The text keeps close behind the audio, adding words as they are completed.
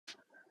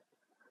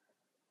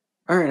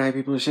Alright, hi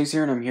people, it's Shakes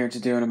here, and I'm here to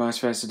do an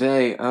unboxing fest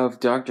today of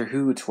Doctor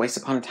Who Twice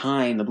Upon a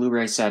Time, the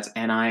Blu-ray set,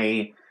 and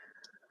I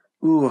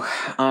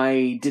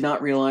did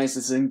not realize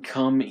this didn't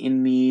come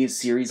in the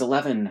Series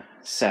 11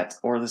 set,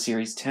 or the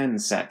Series 10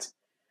 set.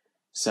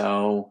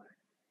 So,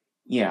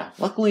 yeah,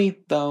 luckily,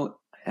 though,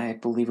 I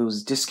believe it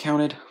was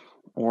discounted,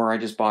 or I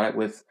just bought it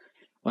with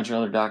a bunch of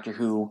other Doctor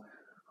Who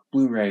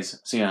Blu-rays.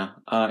 So yeah,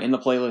 in the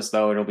playlist,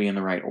 though, it'll be in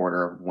the right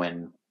order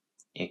when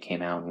it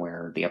came out and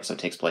where the episode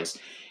takes place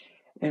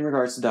in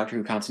regards to Doctor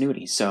Who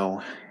continuity.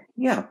 So,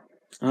 yeah.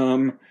 It's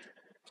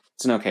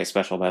an okay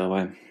special, by the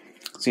way.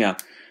 So, yeah.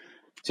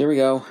 So, here we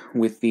go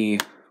with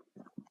the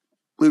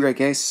Blu-ray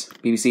case,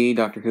 BBC,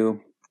 Doctor Who,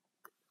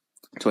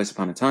 Twice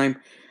Upon a Time,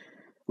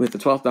 with the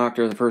 12th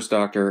Doctor, the 1st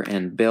Doctor,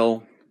 and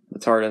Bill, the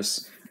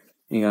TARDIS.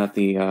 You got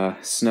the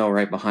snow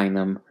right behind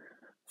them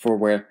for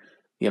where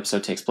the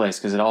episode takes place,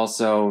 because it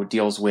also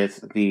deals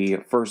with the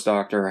 1st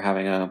Doctor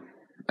having a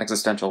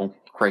existential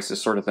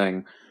crisis sort of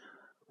thing,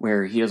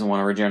 where he doesn't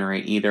want to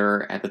regenerate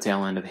either at the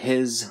tail end of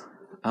his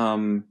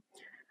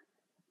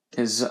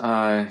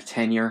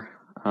tenure,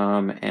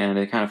 and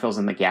it kind of fills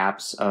in the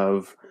gaps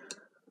of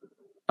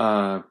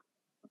what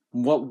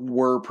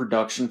were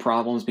production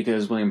problems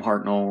because William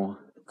Hartnell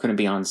couldn't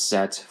be on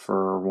set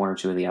for one or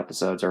two of the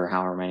episodes, or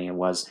however many it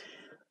was.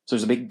 So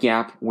there's a big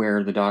gap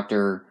where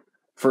the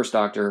First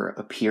Doctor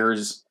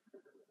appears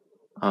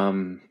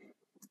in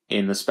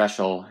the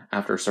special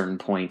after a certain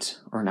point,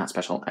 or not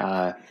special,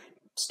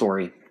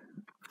 story.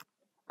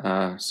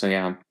 So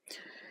yeah.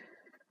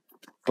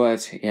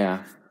 But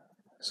yeah.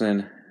 So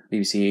then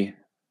BBC,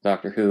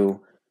 Doctor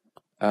Who,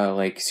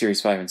 like Series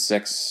 5 and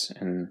 6,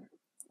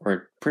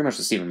 or pretty much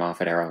the Stephen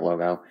Moffat era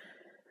logo.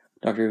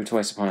 Doctor Who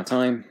Twice Upon a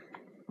Time.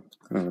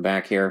 And on the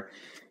back here,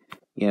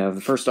 you have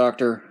the 1st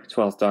Doctor,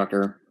 12th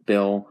Doctor,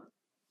 Bill,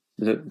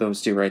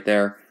 those two right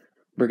there.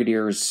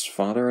 Brigadier's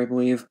father, I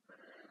believe.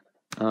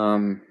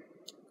 Starring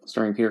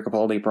Peter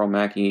Capaldi, Pearl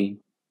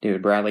Mackie,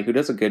 David Bradley, who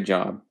does a good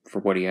job for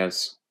what he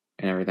has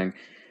and everything.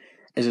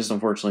 It's just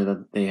unfortunately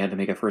that they had to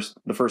make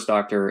the first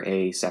Doctor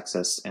a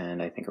sexist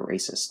and I think a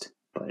racist,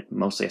 but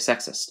mostly a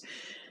sexist,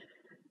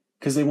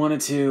 because they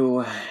wanted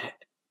to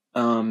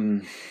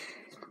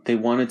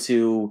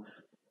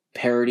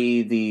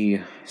parody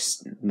the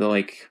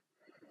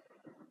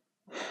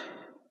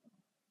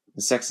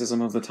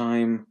sexism of the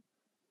time,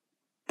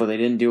 but they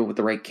didn't do it with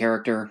the right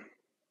character.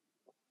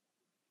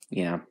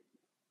 Yeah.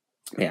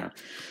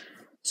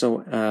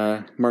 So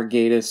Mark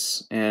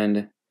Gatiss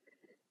and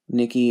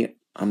Nikki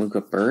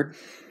Amuka Bird.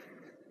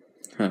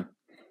 Any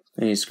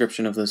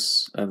description of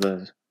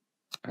the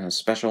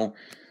special?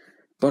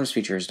 Bonus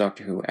features: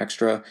 Doctor Who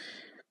Extra.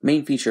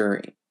 Main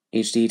feature: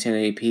 HD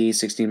 1080p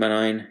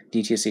 16:9,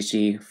 DTS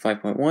HD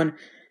 5.1,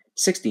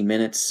 60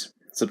 minutes.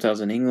 Subtitles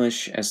in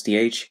English,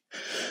 SDH.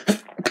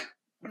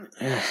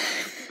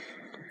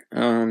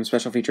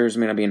 Special features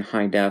may not be in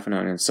high def, and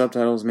audio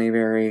subtitles may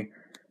vary.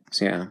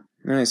 So yeah,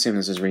 I assume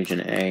this is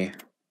region A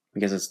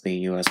because it's the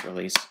US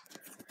release.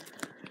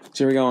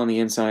 So here we go on the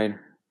inside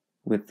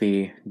with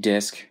the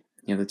disc.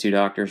 You have the 2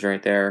 Doctors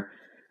right there.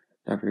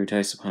 Doctor Who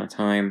Twice Upon a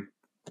Time,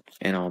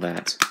 and all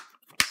that.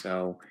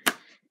 So,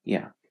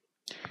 yeah.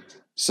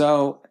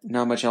 So,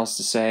 not much else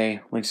to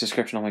say. Links,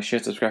 description, all my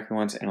shit, subscribe if you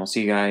want, and I'll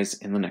see you guys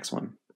in the next one.